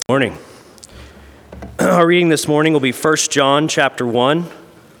Morning. Our reading this morning will be 1 John chapter 1,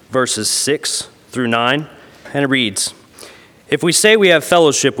 verses 6 through 9, and it reads, "If we say we have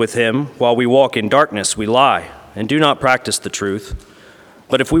fellowship with him while we walk in darkness, we lie and do not practice the truth.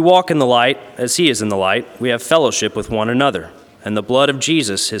 But if we walk in the light, as he is in the light, we have fellowship with one another, and the blood of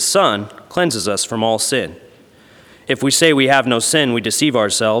Jesus, his Son, cleanses us from all sin. If we say we have no sin, we deceive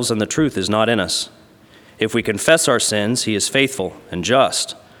ourselves, and the truth is not in us. If we confess our sins, he is faithful and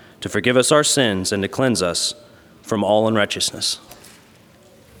just to forgive us our sins and to cleanse us from all unrighteousness."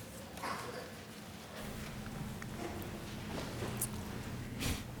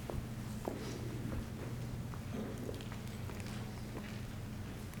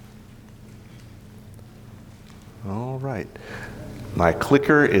 All right. My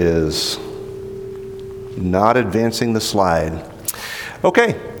clicker is not advancing the slide.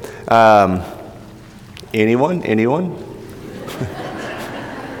 Okay. Anyone?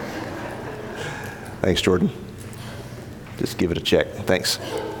 Thanks, Jordan. Just give it a check. Thanks.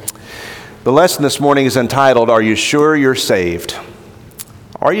 The lesson this morning is entitled, "Are You Sure You're Saved?"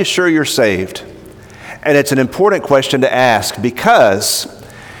 Are you sure you're saved? And it's an important question to ask because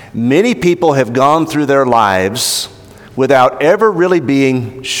many people have gone through their lives without ever really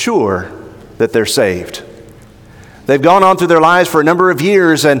being sure that they're saved. They've gone on through their lives for a number of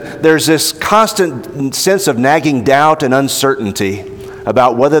years, and there's this constant sense of nagging doubt and uncertainty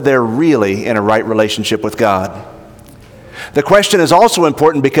about whether they're really in a right relationship with God. The question is also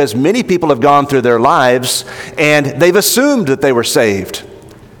important because many people have gone through their lives and they've assumed that they were saved.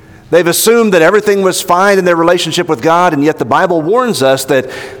 They've assumed that everything was fine in their relationship with God, and yet the Bible warns us that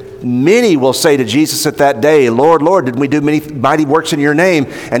many will say to Jesus at that day, "Lord, Lord, did we do many mighty works in your name?"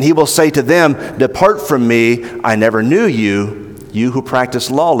 And he will say to them, "Depart from me, I never knew you, you who practice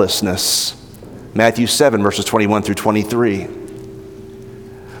lawlessness." Matthew 7, verses 21 through 23.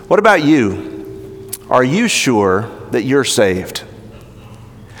 What about you? Are you sure that you're saved?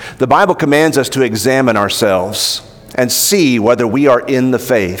 The Bible commands us to examine ourselves and see whether we are in the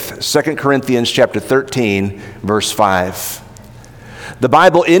faith. 2 Corinthians chapter 13, verse 5. The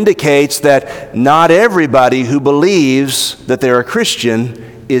Bible indicates that not everybody who believes that they're a Christian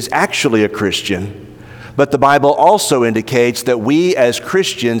is actually a Christian. But the Bible also indicates that we as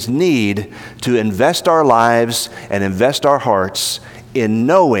Christians need to invest our lives and invest our hearts in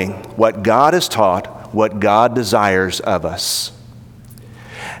knowing what God has taught, what God desires of us.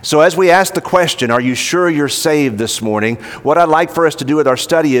 So as we ask the question, are you sure you're saved this morning? What I'd like for us to do with our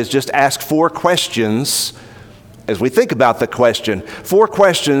study is just ask 4 questions as we think about the question. 4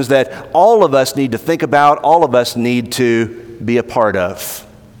 questions that all of us need to think about, all of us need to be a part of.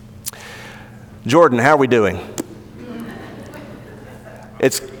 Jordan, how are we doing?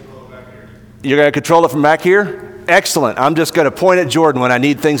 You're going to control it from back here? Excellent. I'm just going to point at Jordan when I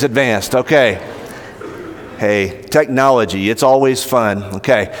need things advanced. Okay. Hey, technology, it's always fun.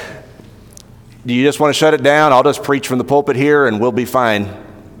 Okay. Do you just want to shut it down? I'll just preach from the pulpit here and we'll be fine.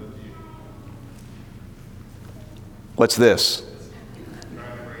 What's this?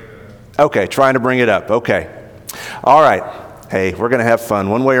 Okay, trying to bring it up. Okay. All right. Hey, we're going to have fun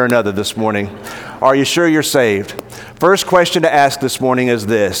one way or another this morning. Are you sure you're saved? First question to ask this morning is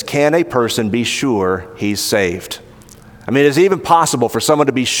this: can a person be sure he's saved? I mean, is it even possible for someone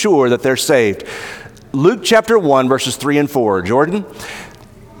to be sure that they're saved? Luke chapter 1, verses 3 and 4. Jordan?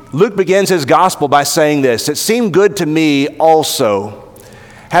 Luke begins his gospel by saying this: "It seemed good to me also,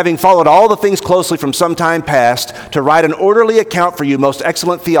 having followed all the things closely from some time past, to write an orderly account for you, most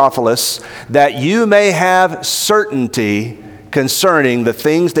excellent Theophilus, that you may have certainty concerning the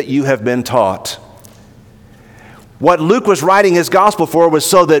things that you have been taught." What Luke was writing his gospel for was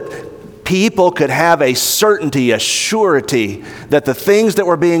so that people could have a certainty, a surety that the things that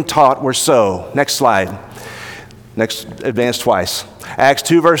were being taught were so. Next slide. Next, advance twice. Acts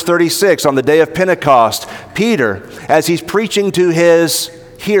 2, verse 36, on the day of Pentecost, Peter, as he's preaching to his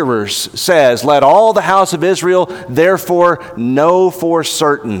hearers, says, "Let all the house of Israel therefore know for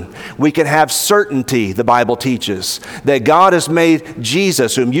certain." We can have certainty, the Bible teaches, that God has made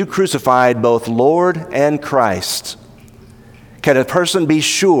Jesus, whom you crucified, both Lord and Christ. Can a person be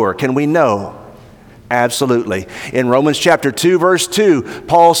sure? Can we know? Absolutely. In Romans chapter 2, verse 2,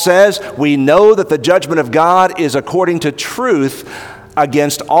 Paul says, "We know that the judgment of God is according to truth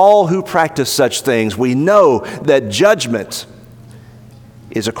against all who practice such things." We know that judgment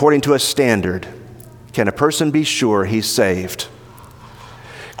is according to a standard. Can a person be sure he's saved?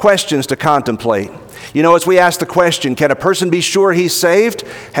 Questions to contemplate. You know, as we ask the question, can a person be sure he's saved?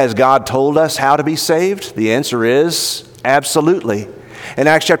 Has God told us how to be saved? The answer is absolutely. In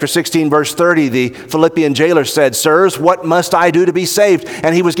Acts chapter 16, verse 30, the Philippian jailer said, "Sirs, what must I do to be saved?"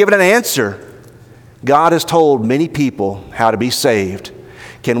 And he was given an answer. God has told many people how to be saved.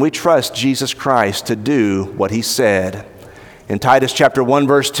 Can we trust Jesus Christ to do what he said? In Titus chapter 1,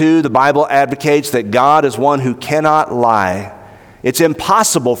 verse 2, the Bible advocates that God is one who cannot lie. It's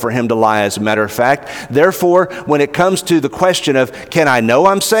impossible for him to lie, as a matter of fact. Therefore, when it comes to the question of, can I know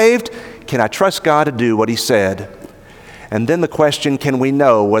I'm saved? Can I trust God to do what he said? And then the question, can we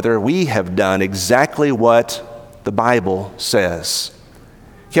know whether we have done exactly what the Bible says?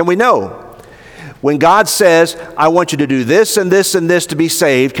 Can we know? When God says, I want you to do this and this and this to be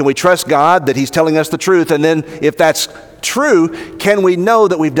saved, can we trust God that he's telling us the truth? And then if that's true, can we know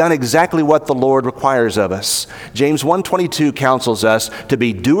that we've done exactly what the Lord requires of us? James 1:22 counsels us to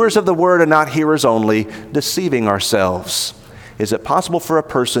be doers of the word and not hearers only, deceiving ourselves. Is it possible for a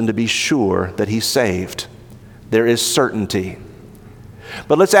person to be sure that he's saved? There is certainty.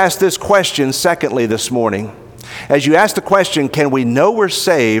 But let's ask this question secondly this morning. As you ask the question, can we know we're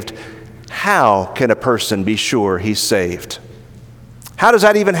saved? How can a person be sure he's saved? How does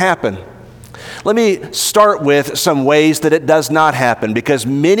that even happen? Let me start with some ways that it does not happen, because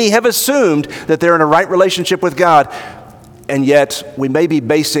many have assumed that they're in a right relationship with God, and yet we may be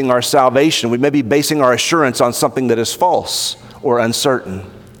basing our salvation, we may be basing our assurance on something that is false or uncertain.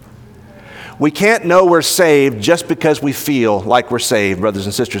 We can't know we're saved just because we feel like we're saved, brothers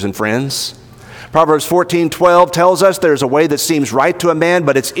and sisters and friends. Proverbs 14:12 tells us there's a way that seems right to a man,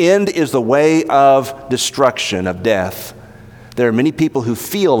 but its end is the way of destruction, of death. There are many people who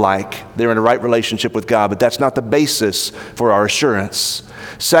feel like they're in a right relationship with God, but that's not the basis for our assurance.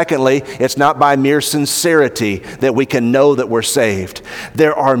 Secondly, it's not by mere sincerity that we can know that we're saved.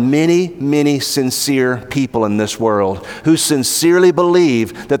 There are many, many sincere people in this world who sincerely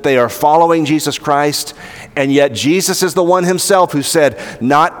believe that they are following Jesus Christ, and yet Jesus is the one himself who said,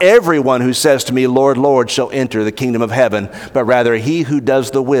 "Not everyone who says to me, 'Lord, Lord,' shall enter the kingdom of heaven, but rather he who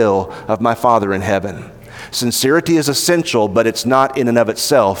does the will of my Father in heaven." Sincerity is essential, but it's not in and of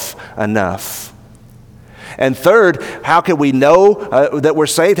itself enough. And third, how can we know that we're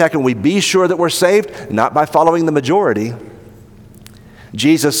saved? How can we be sure that we're saved? Not by following the majority.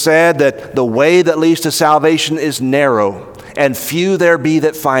 Jesus said that the way that leads to salvation is narrow, and few there be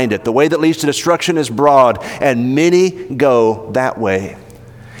that find it. The way that leads to destruction is broad, and many go that way.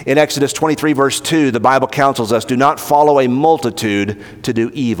 In Exodus 23, verse 2, the Bible counsels us, do not follow a multitude to do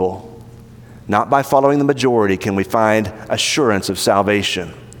evil. Not by following the majority can we find assurance of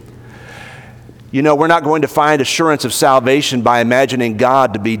salvation. You know, we're not going to find assurance of salvation by imagining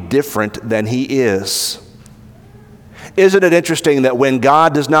God to be different than he is. Isn't it interesting that when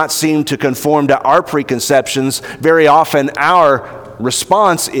God does not seem to conform to our preconceptions, very often our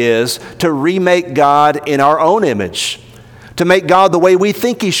response is to remake God in our own image, to make God the way we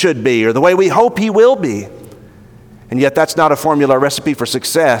think he should be or the way we hope he will be. And yet that's not a formula, recipe for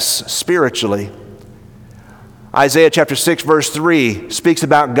success spiritually. Isaiah chapter 6 verse 3 speaks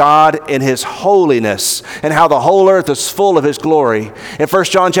about God in his holiness and how the whole earth is full of his glory. In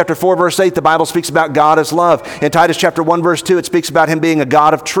 1 John chapter 4 verse 8, the Bible speaks about God as love. In Titus chapter 1 verse 2, it speaks about him being a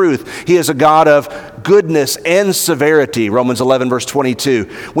God of truth. He is a God of goodness and severity. Romans 11 verse 22.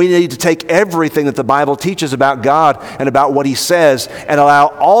 We need to take everything that the Bible teaches about God and about what he says and allow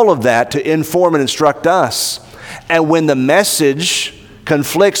all of that to inform and instruct us. And when the message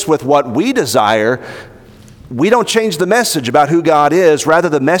conflicts with what we desire, we don't change the message about who God is. Rather,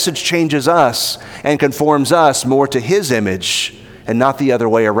 the message changes us and conforms us more to his image and not the other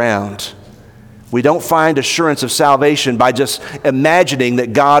way around. We don't find assurance of salvation by just imagining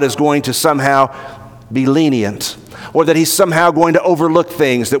that God is going to somehow be lenient or that he's somehow going to overlook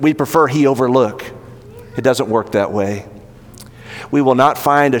things that we prefer he overlook. It doesn't work that way. We will not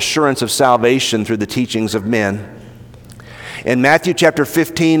find assurance of salvation through the teachings of men. In Matthew chapter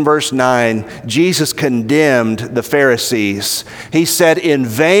 15, verse 9, Jesus condemned the Pharisees. He said, "In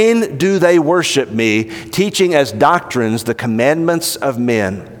vain do they worship me, teaching as doctrines the commandments of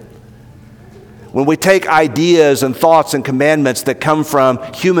men." When we take ideas and thoughts and commandments that come from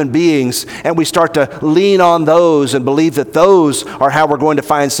human beings and we start to lean on those and believe that those are how we're going to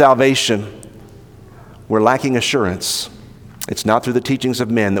find salvation, we're lacking assurance. It's not through the teachings of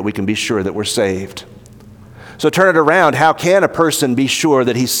men that we can be sure that we're saved. So turn it around. How can a person be sure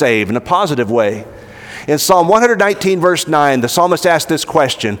that he's saved? In a positive way. In Psalm 119, verse 9, the psalmist asked this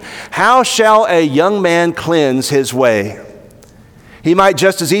question, "How shall a young man cleanse his way?" He might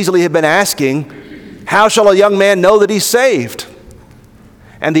just as easily have been asking, "How shall a young man know that he's saved?"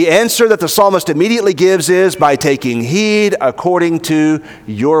 And the answer that the psalmist immediately gives is by taking heed according to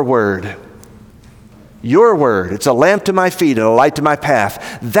your word. Your word. It's a lamp to my feet and a light to my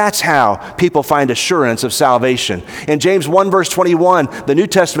path. That's how people find assurance of salvation. In James 1 verse 21, the New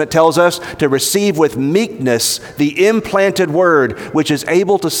Testament tells us to receive with meekness the implanted word, which is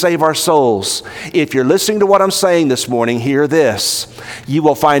able to save our souls. If you're listening to what I'm saying this morning, hear this. You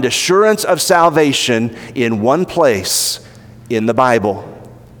will find assurance of salvation in one place, in the Bible.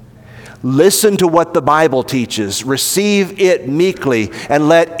 Listen to what the Bible teaches. Receive it meekly and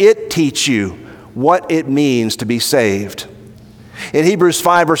let it teach you what it means to be saved. In Hebrews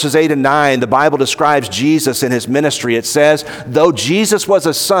 5 verses 8 and 9, the Bible describes Jesus in his ministry. It says, though Jesus was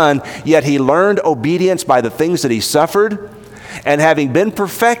a son, yet he learned obedience by the things that he suffered. And having been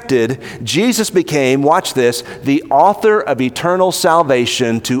perfected, Jesus became, watch this, the author of eternal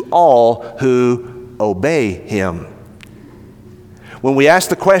salvation to all who obey him. When we ask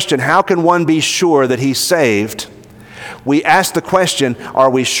the question, how can one be sure that he's saved? We ask the question,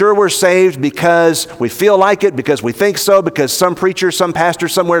 are we sure we're saved because we feel like it, because we think so, because some preacher, some pastor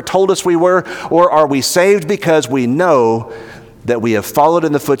somewhere told us we were, or are we saved because we know that we have followed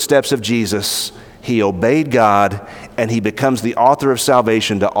in the footsteps of Jesus? He obeyed God, and he becomes the author of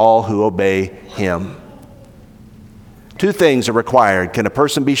salvation to all who obey him. Two things are required. Can a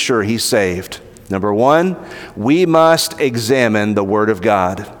person be sure he's saved? Number one, we must examine the Word of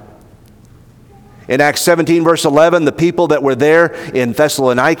God. In Acts 17, verse 11, the people that were there in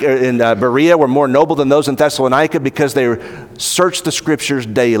Berea were more noble than those in Thessalonica because they searched the Scriptures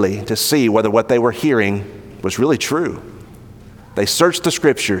daily to see whether what they were hearing was really true. They searched the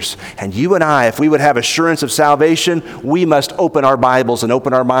Scriptures. And you and I, if we would have assurance of salvation, we must open our Bibles and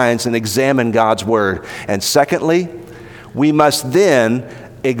open our minds and examine God's Word. And secondly, we must then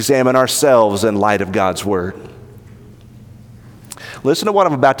examine ourselves in light of God's Word. Listen to what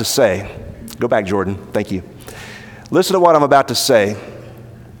I'm about to say. Go back, Jordan. Thank you. Listen to what I'm about to say.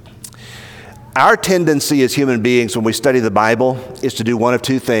 Our tendency as human beings when we study the Bible is to do one of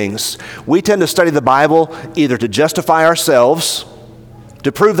two things. We tend to study the Bible either to justify ourselves,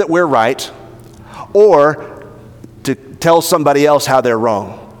 to prove that we're right, or to tell somebody else how they're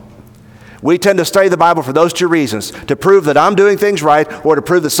wrong. We tend to study the Bible for those two reasons, to prove that I'm doing things right or to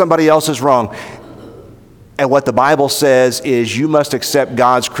prove that somebody else is wrong. And what the Bible says is you must accept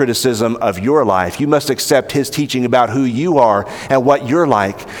God's criticism of your life. You must accept his teaching about who you are and what you're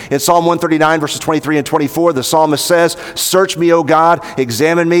like. In Psalm 139, verses 23 and 24, the psalmist says, search me, O God,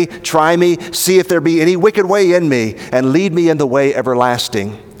 examine me, try me, see if there be any wicked way in me, and lead me in the way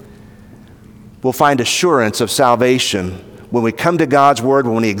everlasting. We'll find assurance of salvation when we come to God's Word,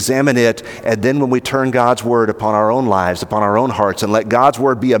 when we examine it, and then when we turn God's Word upon our own lives, upon our own hearts, and let God's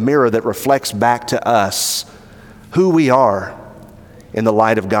Word be a mirror that reflects back to us who we are in the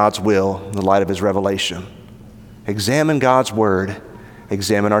light of God's will, in the light of his revelation. Examine God's Word,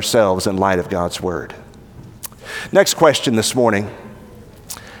 examine ourselves in light of God's Word. Next question this morning.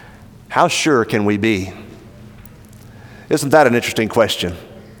 How sure can we be? Isn't that an interesting question?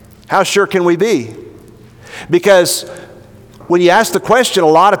 How sure can we be? Because when you ask the question, a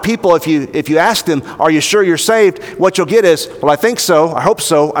lot of people, if you ask them, are you sure you're saved? What you'll get is, well, I think so, I hope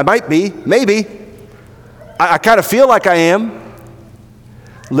so, I might be, maybe. I kind of feel like I am.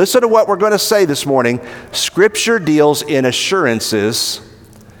 Listen to what we're going to say this morning. Scripture deals in assurances,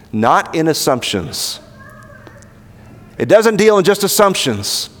 not in assumptions. It doesn't deal in just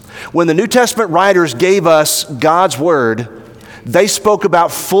assumptions. When the New Testament writers gave us God's Word, they spoke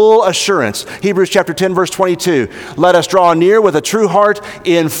about full assurance. Hebrews chapter 10, verse 22. Let us draw near with a true heart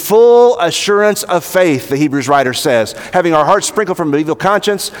in full assurance of faith, the Hebrews writer says, having our hearts sprinkled from evil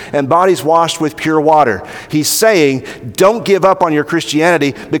conscience and bodies washed with pure water. He's saying, don't give up on your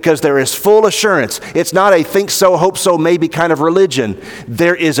Christianity because there is full assurance. It's not a think so, hope so, maybe kind of religion.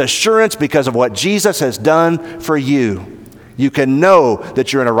 There is assurance because of what Jesus has done for you. You can know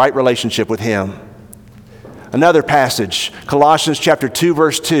that you're in a right relationship with him. Another passage, Colossians chapter 2,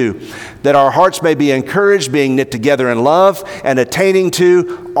 verse 2, that our hearts may be encouraged, being knit together in love, and attaining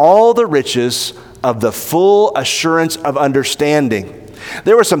to all the riches of the full assurance of understanding.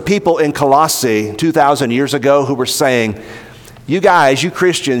 There were some people in Colossae 2,000 years ago who were saying, you guys, you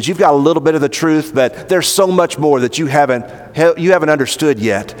Christians, you've got a little bit of the truth, but there's so much more that you haven't understood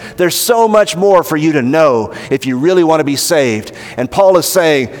yet. There's so much more for you to know if you really want to be saved. And Paul is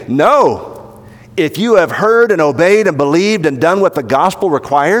saying, no. If you have heard and obeyed and believed and done what the gospel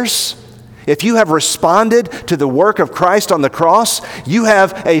requires, if you have responded to the work of Christ on the cross, you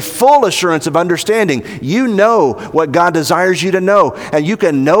have a full assurance of understanding. You know what God desires you to know. And you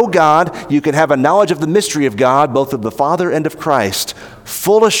can know God, you can have a knowledge of the mystery of God, both of the Father and of Christ.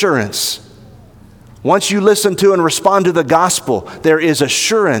 Full assurance. Once you listen to and respond to the gospel, there is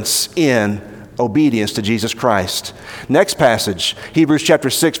assurance in obedience to Jesus Christ. Next passage, Hebrews chapter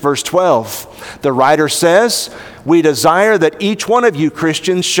 6, verse 12. The writer says, "We desire that each one of you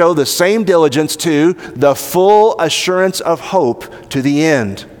Christians show the same diligence to the full assurance of hope to the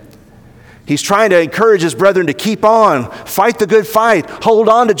end." He's trying to encourage his brethren to keep on, fight the good fight, hold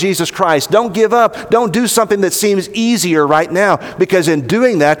on to Jesus Christ. Don't give up. Don't do something that seems easier right now, because in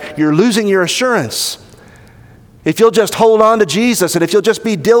doing that, you're losing your assurance. If you'll just hold on to Jesus, and if you'll just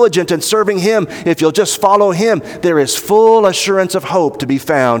be diligent in serving Him, if you'll just follow Him, there is full assurance of hope to be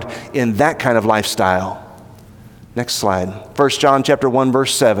found in that kind of lifestyle. Next slide. 1 John chapter 1,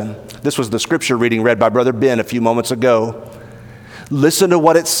 verse 7. This was the scripture reading read by Brother Ben a few moments ago. Listen to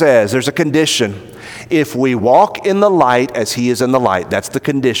what it says. There's a condition. If we walk in the light as He is in the light, that's the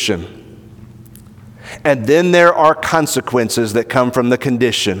condition. And then there are consequences that come from the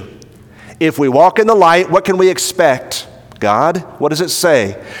condition. If we walk in the light, what can we expect? God, what does it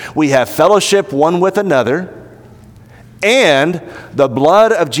say? We have fellowship one with another, and the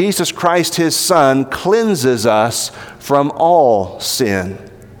blood of Jesus Christ, His Son, cleanses us from all sin.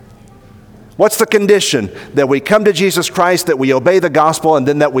 What's the condition? That we come to Jesus Christ, that we obey the gospel, and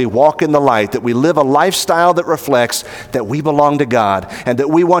then that we walk in the light, that we live a lifestyle that reflects that we belong to God, and that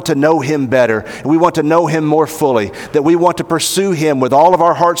we want to know Him better, and we want to know Him more fully, that we want to pursue Him with all of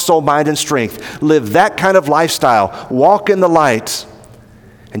our heart, soul, mind, and strength. Live that kind of lifestyle. Walk in the light,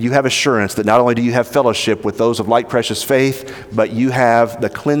 and you have assurance that not only do you have fellowship with those of like precious faith, but you have the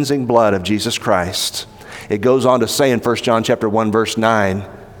cleansing blood of Jesus Christ. It goes on to say in 1 John chapter 1, verse 9,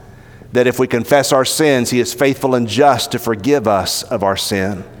 that if we confess our sins, He is faithful and just to forgive us of our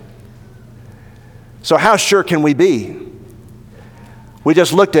sin. So how sure can we be? We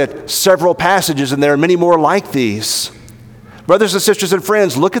just looked at several passages, and there are many more like these. Brothers and sisters and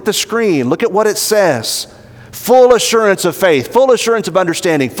friends, look at the screen. Look at what it says. Full assurance of faith, full assurance of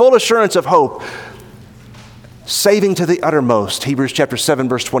understanding, full assurance of hope. Saving to the uttermost, Hebrews chapter 7,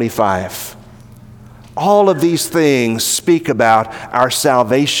 verse 25. All of these things speak about our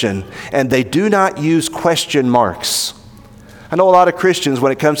salvation, and they do not use question marks. I know a lot of Christians,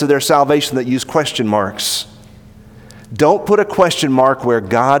 when it comes to their salvation, that use question marks. Don't put a question mark where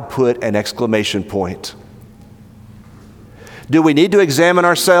God put an exclamation point. Do we need to examine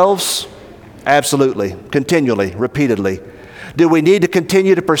ourselves? Absolutely, continually, repeatedly. Do we need to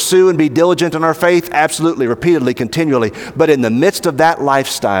continue to pursue and be diligent in our faith? Absolutely, repeatedly, continually. But in the midst of that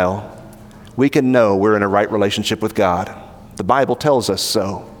lifestyle, we can know we're in a right relationship with God. The Bible tells us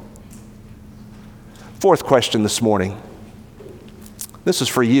so. Fourth question this morning. This is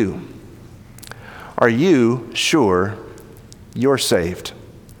for you. Are you sure you're saved?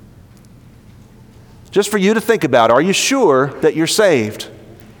 Just for you to think about, are you sure that you're saved?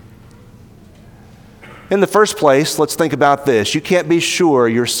 In the first place, let's think about this. You can't be sure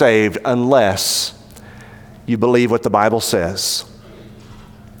you're saved unless you believe what the Bible says.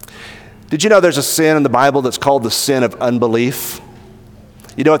 Did you know there's a sin in the Bible that's called the sin of unbelief?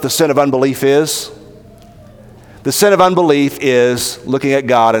 You know what the sin of unbelief is? The sin of unbelief is looking at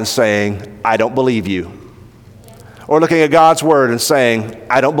God and saying, I don't believe you. Or looking at God's word and saying,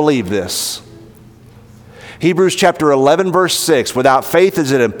 I don't believe this. Hebrews chapter 11, verse 6, without faith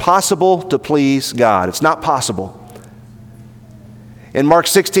is it impossible to please God. It's not possible. In Mark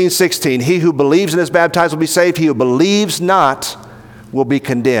 16:16, he who believes and is baptized will be saved. He who believes not will be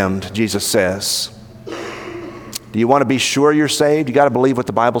condemned, Jesus says. Do you want to be sure you're saved? You got to believe what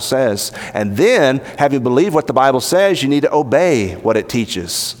the Bible says. And then, having believed what the Bible says, you need to obey what it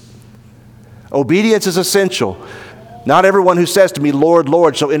teaches. Obedience is essential. Not everyone who says to me, Lord,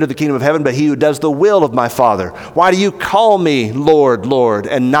 Lord, shall enter the kingdom of heaven, but he who does the will of my Father. Why do you call me Lord, Lord,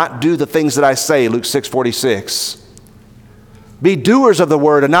 and not do the things that I say? Luke 6:46. Be doers of the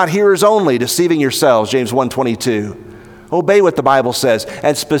word and not hearers only, deceiving yourselves, James 1:22. Obey what the Bible says.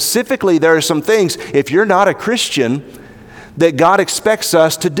 And specifically, there are some things, if you're not a Christian, that God expects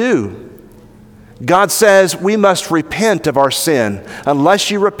us to do. God says we must repent of our sin. Unless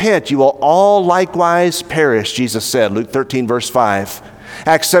you repent, you will all likewise perish, Jesus said, Luke 13, verse 5.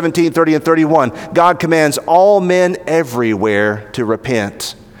 Acts 17, 30 and 31, God commands all men everywhere to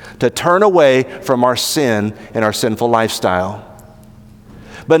repent, to turn away from our sin and our sinful lifestyle.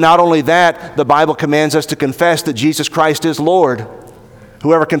 But not only that, the Bible commands us to confess that Jesus Christ is Lord.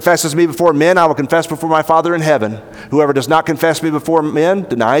 Whoever confesses me before men, I will confess before my Father in heaven. Whoever does not confess me before men,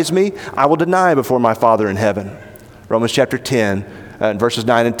 denies me, I will deny before my Father in heaven. Romans chapter 10, verses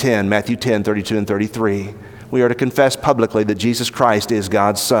 9 and 10, Matthew 10, 32 and 33. We are to confess publicly that Jesus Christ is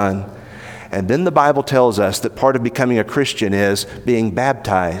God's Son. And then the Bible tells us that part of becoming a Christian is being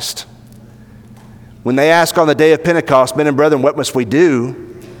baptized. When they ask on the day of Pentecost, men and brethren, what must we do?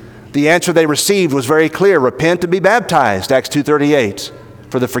 The answer they received was very clear. Repent and be baptized, Acts 2:38.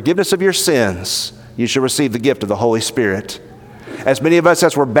 For the forgiveness of your sins, you shall receive the gift of the Holy Spirit. As many of us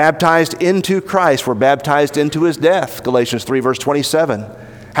as were baptized into Christ were baptized into his death, Galatians 3 verse 27.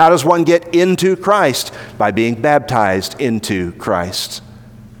 How does one get into Christ? By being baptized into Christ.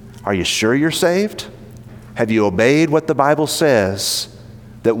 Are you sure you're saved? Have you obeyed what the Bible says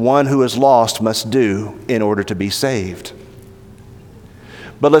that one who is lost must do in order to be saved?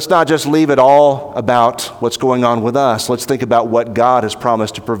 But let's not just leave it all about what's going on with us. Let's think about what God has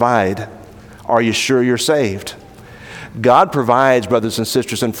promised to provide. Are you sure you're saved? God provides, brothers and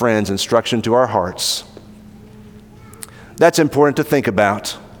sisters and friends, instruction to our hearts. That's important to think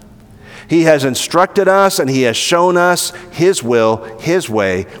about. He has instructed us and he has shown us his will, his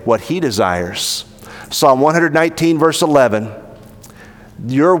way, what he desires. Psalm 119 verse 11,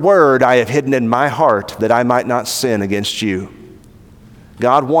 your word I have hidden in my heart that I might not sin against you.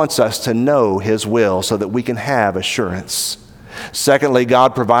 God wants us to know his will so that we can have assurance. Secondly,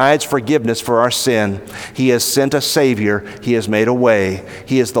 God provides forgiveness for our sin. He has sent a Savior. He has made a way.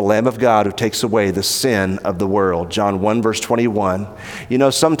 He is the Lamb of God who takes away the sin of the world. John 1 verse 21. You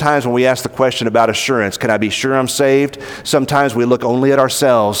know, sometimes when we ask the question about assurance, can I be sure I'm saved? Sometimes we look only at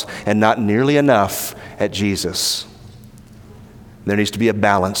ourselves and not nearly enough at Jesus. There needs to be a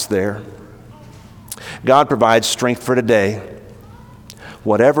balance there. God provides strength for today.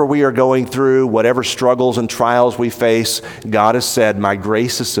 Whatever we are going through, whatever struggles and trials we face, God has said, my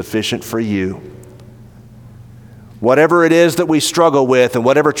grace is sufficient for you. Whatever it is that we struggle with and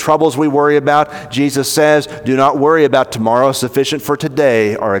whatever troubles we worry about, Jesus says, do not worry about tomorrow. Sufficient for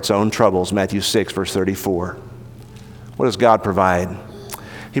today are its own troubles. Matthew 6, verse 34. What does God provide?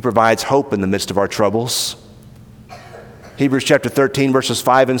 He provides hope in the midst of our troubles. Hebrews chapter 13, verses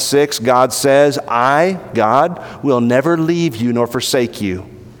 5 and 6, God says, I, God, will never leave you nor forsake you.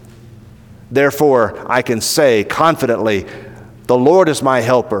 Therefore, I can say confidently, the Lord is my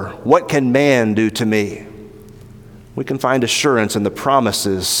helper. What can man do to me? We can find assurance in the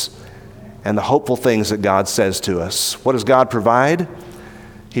promises and the hopeful things that God says to us. What does God provide?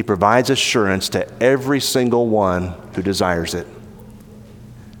 He provides assurance to every single one who desires it.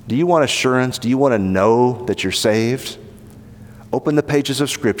 Do you want assurance? Do you want to know that you're saved? Open the pages of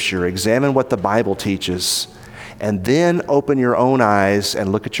Scripture, examine what the Bible teaches, and then open your own eyes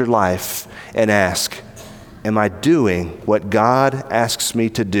and look at your life and ask, am I doing what God asks me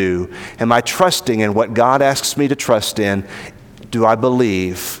to do? Am I trusting in what God asks me to trust in? Do I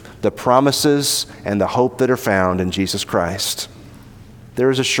believe the promises and the hope that are found in Jesus Christ? There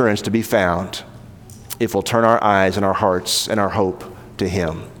is assurance to be found if we'll turn our eyes and our hearts and our hope to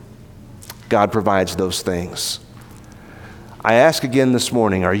him. God provides those things. I ask again this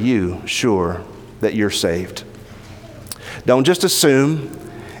morning, are you sure that you're saved? Don't just assume,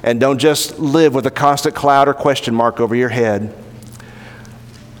 and don't just live with a constant cloud or question mark over your head.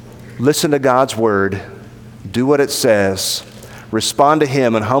 Listen to God's word. Do what it says. Respond to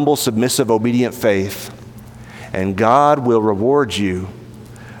him in humble, submissive, obedient faith. And God will reward you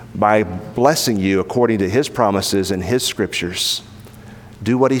by blessing you according to his promises and his scriptures.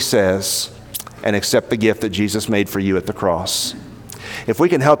 Do what he says and accept the gift that Jesus made for you at the cross. If we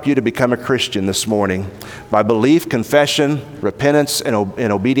can help you to become a Christian this morning by belief, confession, repentance, and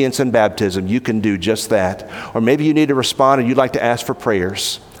obedience and baptism, you can do just that. Or maybe you need to respond and you'd like to ask for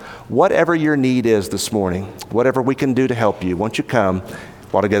prayers. Whatever your need is this morning, whatever we can do to help you, won't you come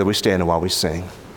while together we stand and while we sing.